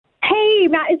Hey,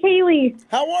 Matt, it's Hailey.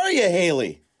 How are you,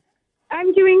 Hailey?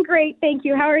 I'm doing great, thank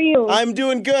you. How are you? I'm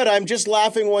doing good. I'm just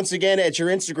laughing once again at your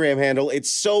Instagram handle. It's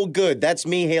so good. That's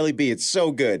me, Hailey B. It's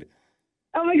so good.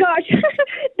 Oh my gosh,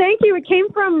 thank you. It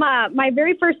came from my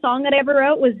very first song that I ever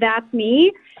wrote was That's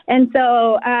Me. And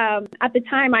so at the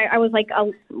time I was like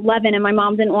 11 and my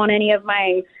mom didn't want any of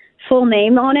my full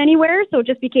name on anywhere. So it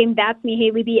just became That's Me,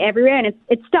 Hailey B everywhere. And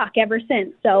it's stuck ever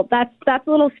since. So that's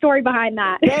a little story behind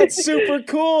that. That's super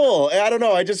cool. I don't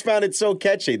know. I just found it so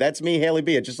catchy. That's me, Hailey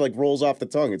B. It just like rolls off the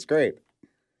tongue. It's great.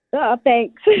 Oh,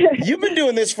 thanks. You've been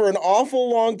doing this for an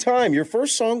awful long time. Your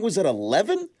first song was at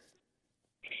 11?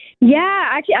 Yeah,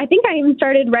 actually, I think I even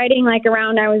started writing like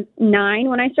around I was 9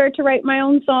 when I started to write my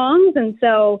own songs. And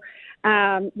so,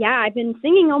 I've been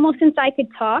singing almost since I could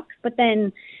talk. But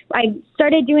then I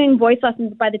started doing voice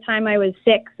lessons by the time I was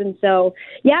 6. And so,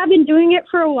 I've been doing it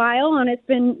for a while, and it's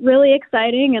been really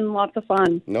exciting and lots of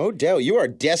fun. No doubt. You are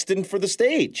destined for the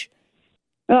stage.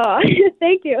 Oh,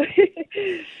 thank you.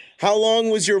 How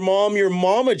long was your mom your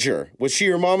momager? Was she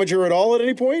your momager at all at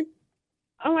any point?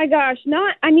 Oh my gosh,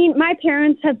 my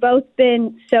parents have both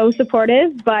been so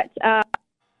supportive, but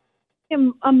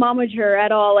I'm a momager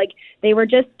at all. Like they were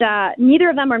just, neither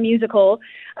of them are musical.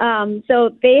 So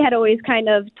they had always kind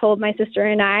of told my sister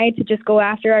and I to just go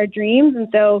after our dreams. And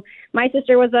so my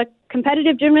sister was a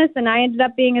competitive gymnast and I ended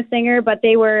up being a singer, but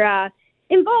they were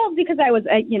involved because I was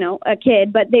a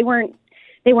kid, but they weren't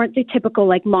the typical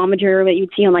like momager that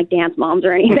you'd see on like Dance Moms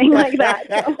or anything like that.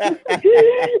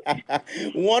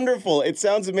 So. Wonderful. It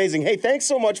sounds amazing. Hey, thanks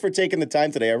so much for taking the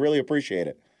time today. I really appreciate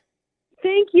it.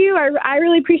 Thank you. I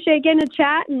really appreciate getting to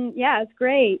chat, and yeah, it's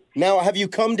great. Now, have you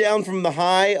come down from the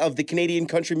high of the Canadian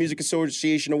Country Music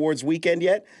Association Awards weekend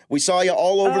yet? We saw you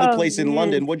all over the place in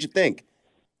London. What'd you think?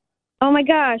 Oh my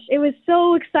gosh, it was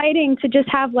so exciting to just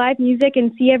have live music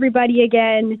and see everybody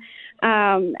again.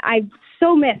 I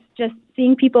so missed just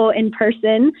seeing people in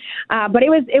person, but it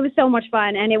was so much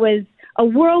fun, and it was a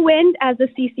whirlwind as the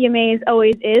CCMAs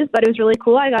always is, but it was really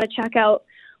cool. I got to check out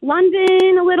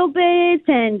London a little bit,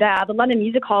 and the London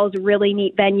Music Hall is a really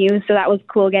neat venue, so that was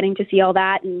cool getting to see all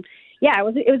that, and yeah, it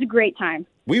was a great time.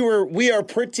 We are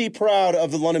pretty proud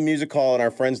of the London Music Hall and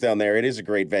our friends down there. It is a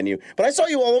great venue. But I saw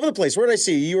you all over the place. Where did I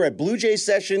see you? You were at Blue Jay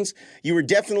Sessions. You were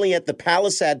definitely at the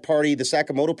Palisade party, the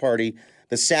Sakamoto party,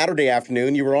 the Saturday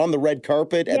afternoon. You were on the red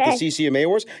carpet at the CCMA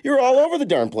Awards. You were all over the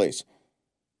darn place.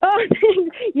 Oh,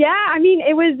 yeah. I mean,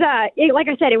 it was, like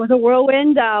I said, it was a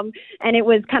whirlwind, and it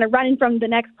was kind of running from the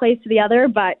next place to the other.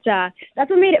 But that's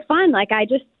what made it fun. Like,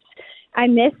 I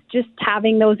miss just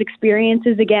having those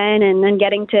experiences again and then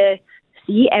getting to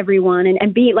see everyone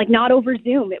and be like not over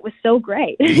Zoom. It was so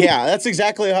great. Yeah, that's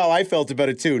exactly how I felt about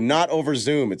it too. Not over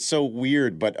Zoom. It's so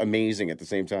weird but amazing at the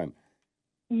same time.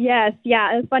 Yes,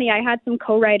 yeah. It's funny. I had some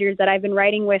co-writers that I've been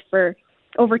writing with for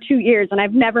over 2 years, and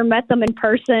I've never met them in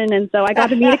person, and so I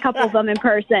got to meet a couple of them in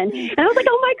person, and I was like,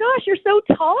 oh my gosh, you're so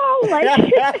tall. Like,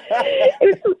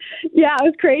 it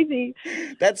was crazy.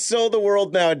 That's so the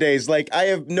world nowadays. Like, I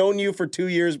have known you for 2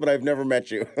 years, but I've never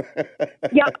met you.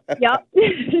 Yep.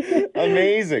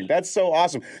 Amazing. That's so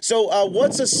awesome. So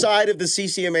what's a side of the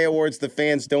CCMA Awards the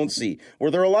fans don't see?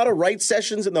 Were there a lot of write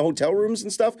sessions in the hotel rooms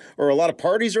and stuff, or a lot of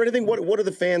parties or anything? What do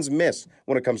the fans miss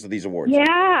when it comes to these awards?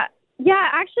 Yeah,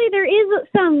 actually there is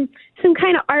some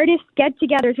kind of artist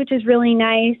get-togethers, which is really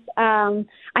nice. I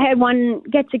had one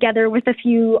get-together with a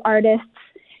few artists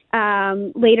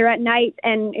later at night,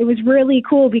 and it was really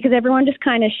cool because everyone just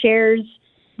kind of shares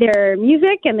their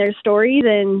music and their stories,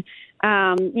 and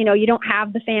you don't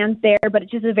have the fans there, but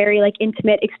it's just a very like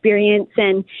intimate experience.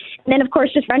 And then of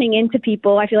course just running into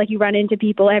people. I feel like you run into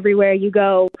people everywhere you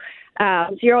go.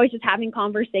 So you're always just having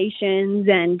conversations,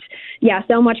 and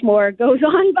so much more goes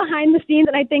on behind the scenes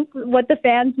than I think what the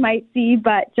fans might see.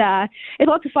 But it's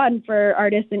lots of fun for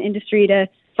artists and industry to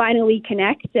finally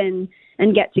connect and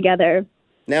get together.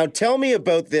 Now tell me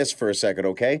about this for a second,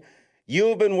 okay? You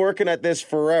have been working at this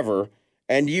forever,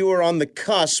 and you are on the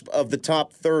cusp of the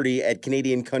top 30 at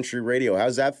Canadian Country Radio.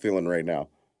 How's that feeling right now?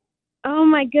 Oh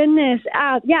my goodness.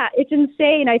 It's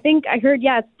insane. I think I heard,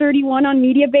 it's 31 on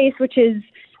Mediabase, which is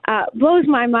blows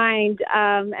my mind,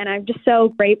 and I'm just so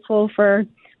grateful for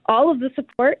all of the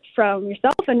support from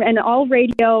yourself and all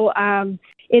radio.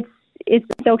 It's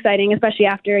so exciting, especially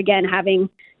after, again, having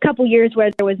a couple years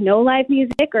where there was no live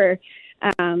music or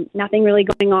nothing really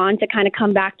going on. To kind of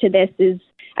come back to this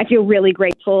I feel really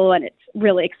grateful, and it's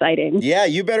really exciting. Yeah,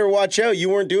 you better watch out. You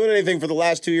weren't doing anything for the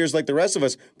last 2 years like the rest of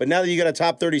us, but now that you got a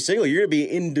top 30 single, you're going to be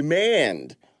in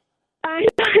demand.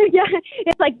 Yeah,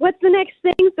 it's like, what's the next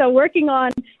thing? So working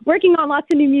on lots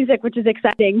of new music, which is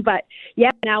exciting. But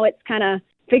yeah, now it's kind of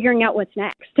figuring out what's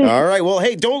next. All right. Well,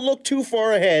 hey, don't look too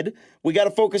far ahead. We got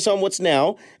to focus on what's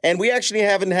now. And we actually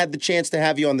haven't had the chance to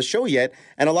have you on the show yet.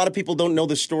 And a lot of people don't know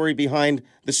the story behind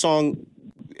the song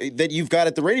that you've got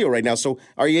at the radio right now. So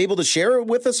are you able to share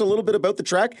with us a little bit about the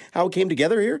track, how it came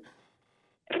together here?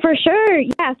 For sure,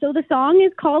 yeah. So the song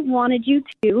is called Wanted You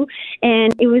To,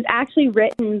 and it was actually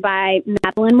written by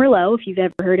Madeline Merlot, if you've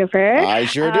ever heard of her. I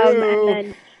sure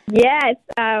do. Yes,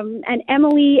 and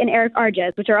Emily and Eric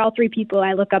Arges, which are all three people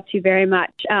I look up to very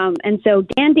much. And so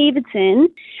Dan Davidson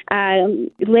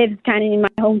lives kind of in my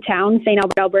hometown, St.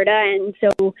 Albert, Alberta, and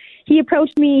so he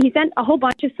approached me. He sent a whole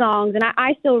bunch of songs, and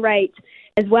I still write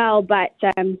as well, but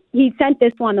he sent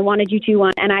this one, the Wanted You To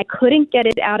one, and I couldn't get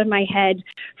it out of my head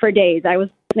for days. I was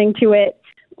listening to it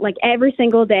like every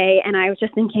single day, and I was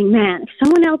just thinking, man, if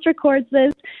someone else records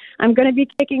this, I'm going to be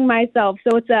kicking myself.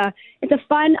 So it's a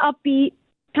fun, upbeat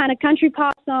kind of country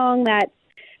pop song that's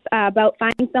about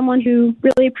finding someone who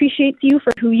really appreciates you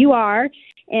for who you are.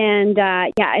 And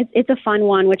it's a fun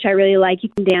one, which I really like. You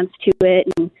can dance to it,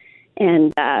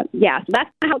 and so that's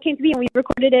how it came to be. And we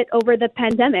recorded it over the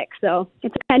pandemic, so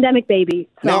it's a pandemic baby.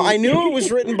 So. Now, I knew it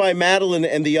was written by Madeline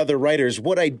and the other writers.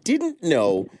 What I didn't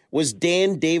know was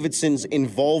Dan Davidson's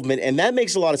involvement, and that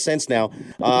makes a lot of sense now.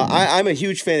 I'm a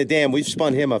huge fan of Dan. We've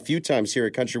spun him a few times here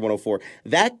at Country 104.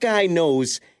 That guy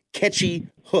knows catchy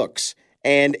hooks,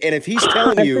 and if he's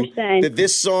telling 100%. you that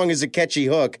this song is a catchy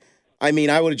hook, I mean,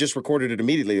 I would have just recorded it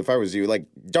immediately if I was you. Like,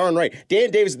 darn right. Dan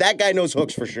Davis, that guy knows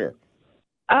hooks for sure.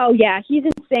 Oh, yeah, he's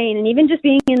insane. And even just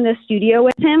being in the studio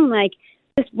with him, like,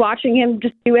 just watching him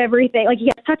just do everything. Like, he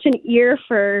has such an ear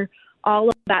for all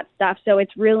of that stuff. So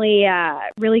it's really,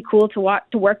 really cool to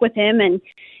work with him and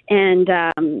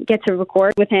get to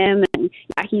record with him. And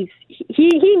yeah,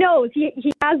 he knows.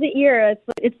 He has the ear.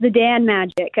 It's the Dan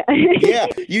magic. Yeah,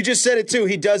 you just said it too.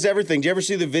 He does everything. Did you ever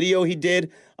see the video he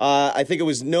did? I think it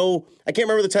was I can't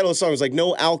remember the title of the song. It was like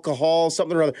No Alcohol,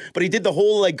 something or other. But he did the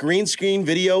whole like green screen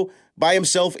video by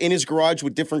himself in his garage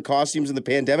with different costumes in the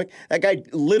pandemic. That guy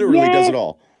literally does it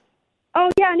all. Oh,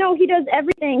 yeah, no, he does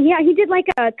everything. Yeah, he did like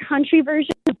a country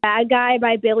version of Bad Guy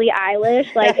by Billie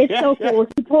Eilish. Like, it's so cool.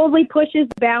 He totally pushes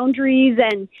boundaries,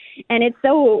 and it's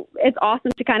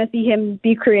awesome to kind of see him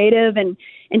be creative and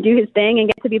do his thing and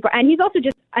get to be, and he's also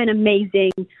just an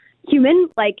amazing human,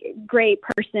 like, great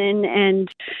person, and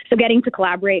so getting to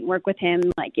collaborate and work with him,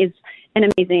 like, is an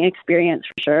amazing experience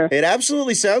for sure. It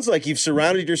absolutely sounds like you've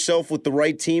surrounded yourself with the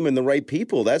right team and the right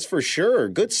people. That's for sure.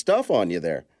 Good stuff on you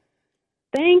there.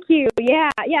 Thank you. Yeah.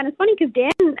 And it's funny because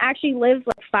Dan actually lives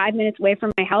like 5 minutes away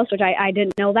from my house, which I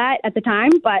didn't know that at the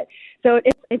time. But so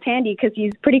it's handy because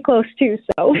he's pretty close too.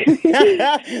 So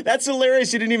that's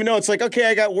hilarious. You didn't even know. It's like, okay,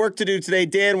 I got work to do today.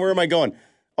 Dan, where am I going?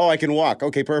 Oh, I can walk.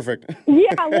 Okay, perfect.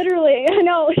 Yeah, literally. I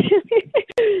know.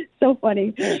 So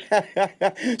funny.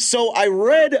 So I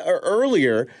read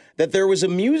earlier that there was a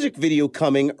music video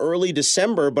coming early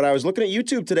December, but I was looking at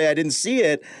YouTube today. I didn't see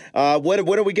it. When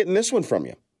are we getting this one from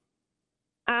you?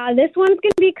 This one's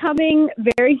going to be coming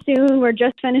very soon. We're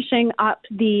just finishing up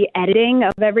the editing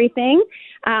of everything,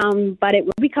 but it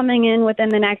will be coming in within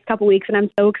the next couple weeks, and I'm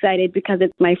so excited because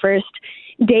it's my first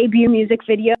debut music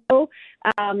video,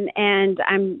 and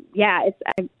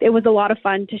it was a lot of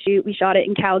fun to shoot. We shot it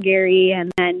in Calgary,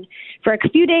 and then for a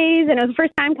few days, and it was the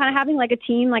first time kind of having like a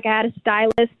team. Like, I had a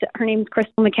stylist. Her name's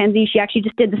Crystal McKenzie. She actually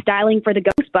just did the styling for the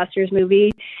Ghostbusters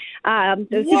movie. So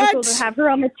it's super cool to have her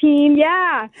on the team.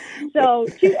 Yeah. So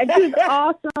she was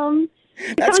awesome.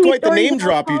 That's quite the name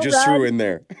drop you just threw in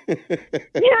there. Yeah,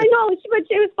 I know. But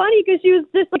it was funny because she was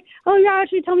just like, oh, yeah,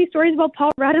 actually tell me stories about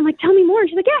Paul Rudd. I'm like, tell me more. And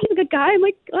she's like, yeah, he's a good guy. I'm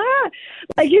like, ah.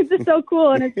 Like, it's just so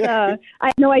cool. And it's I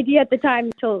had no idea at the time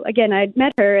until, again, I'd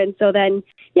met her. And so then,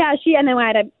 yeah, and then I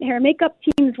had a hair and makeup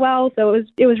team as well. So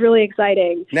it was really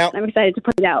exciting. Now, I'm excited to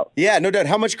put it out. Yeah, no doubt.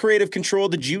 How much creative control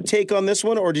did you take on this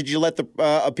one? Or did you let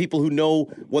the people who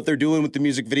know what they're doing with the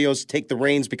music videos take the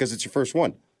reins because it's your first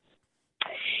one?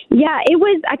 Yeah,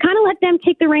 I kind of let them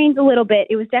take the reins a little bit.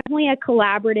 It was definitely a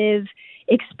collaborative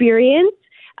experience,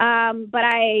 but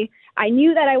I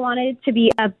knew that I wanted it to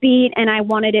be upbeat and I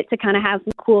wanted it to kind of have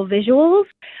some cool visuals.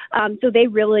 So they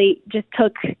really just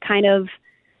took kind of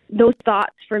those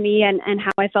thoughts for me and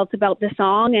how I felt about the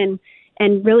song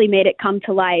and really made it come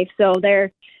to life. So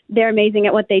they're amazing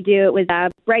at what they do. It was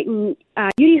Brighton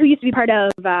Judy, who used to be part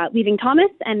of Leaving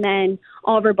Thomas, and then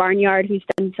Oliver Barnyard, who's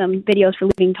done some videos for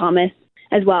Leaving Thomas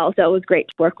as well. So it was great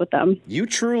to work with them. You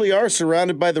truly are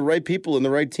surrounded by the right people and the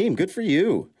right team. Good for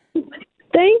you.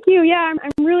 Thank you. Yeah,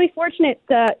 I'm really fortunate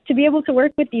to be able to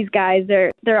work with these guys.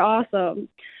 They're awesome.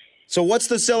 So what's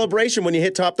the celebration when you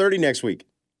hit top 30 next week?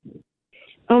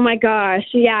 Oh my gosh,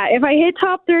 yeah. If I hit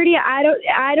top 30,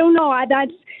 I don't know.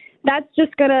 That's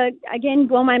just gonna again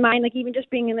blow my mind. Like even just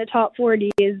being in the top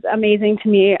 40 is amazing to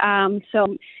me.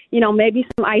 So maybe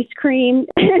some ice cream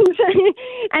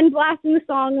and blasting the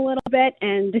song a little bit.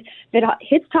 And if it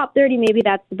hits top 30, maybe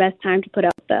that's the best time to put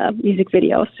out the music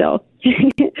video. So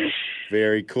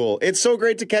very cool. It's so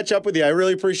great to catch up with you. I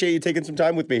really appreciate you taking some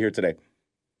time with me here today.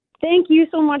 Thank you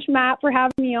so much, Matt, for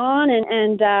having me on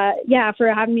and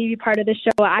for having me be part of the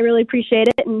show. I really appreciate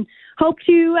it and hope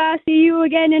to see you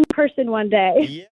again in person one day. Yeah.